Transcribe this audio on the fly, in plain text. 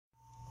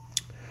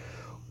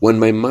When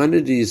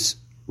Maimonides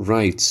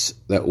writes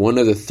that one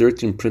of the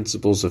 13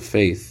 principles of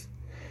faith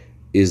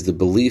is the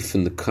belief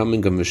in the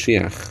coming of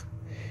Moshiach,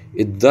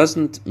 it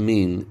doesn't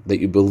mean that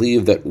you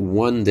believe that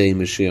one day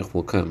Moshiach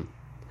will come.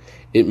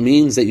 It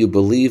means that you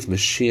believe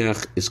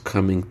Moshiach is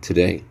coming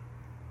today.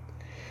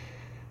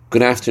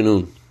 Good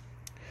afternoon.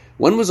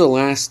 When was the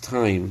last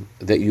time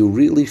that you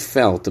really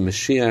felt the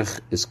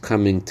Moshiach is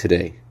coming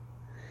today?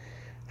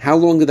 How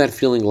long did that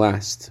feeling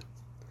last?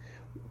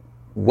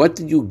 What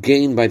did you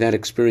gain by that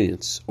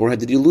experience? Or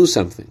did you lose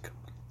something?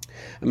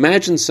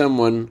 Imagine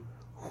someone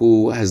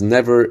who has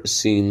never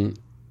seen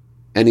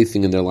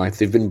anything in their life.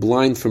 They've been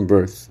blind from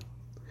birth.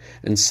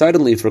 And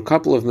suddenly, for a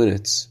couple of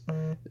minutes,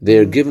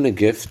 they're given a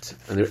gift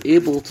and they're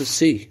able to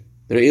see.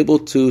 They're able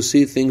to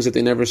see things that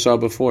they never saw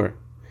before.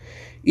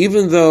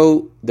 Even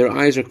though their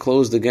eyes are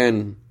closed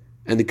again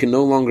and they can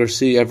no longer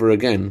see ever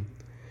again,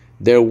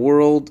 their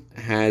world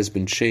has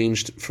been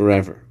changed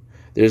forever.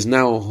 There's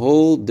now a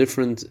whole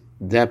different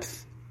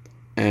depth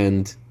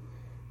and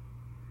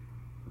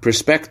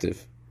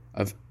perspective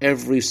of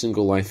every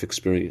single life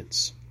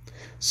experience.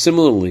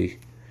 Similarly,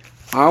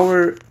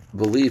 our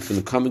belief in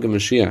the coming of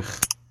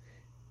Mashiach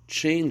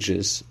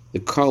changes the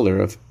color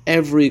of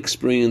every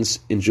experience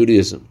in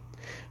Judaism.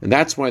 And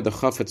that's why the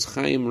Chafetz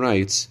Chaim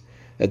writes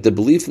that the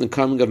belief in the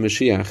coming of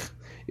Mashiach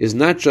is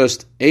not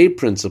just a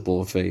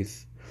principle of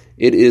faith,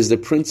 it is the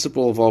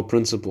principle of all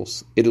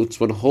principles. It's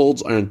what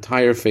holds our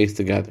entire faith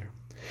together.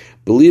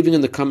 Believing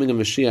in the coming of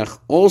Mashiach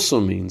also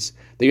means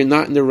that you're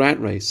not in the rat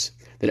race,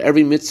 that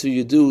every mitzvah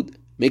you do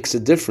makes a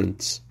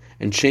difference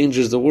and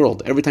changes the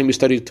world. Every time you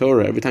study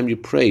Torah, every time you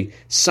pray,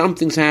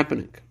 something's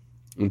happening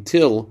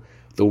until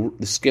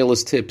the scale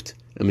is tipped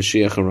and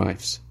Mashiach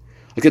arrives.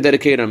 I could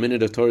dedicate our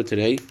minute of Torah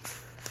today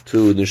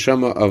to the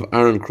neshama of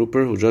Aaron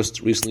Kruper, who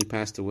just recently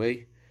passed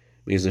away.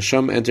 May his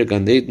neshama enter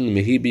Gan Eden.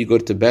 May he be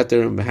good to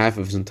better on behalf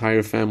of his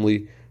entire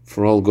family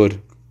for all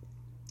good.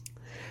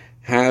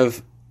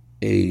 Have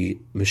a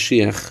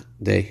Mashiach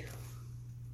day.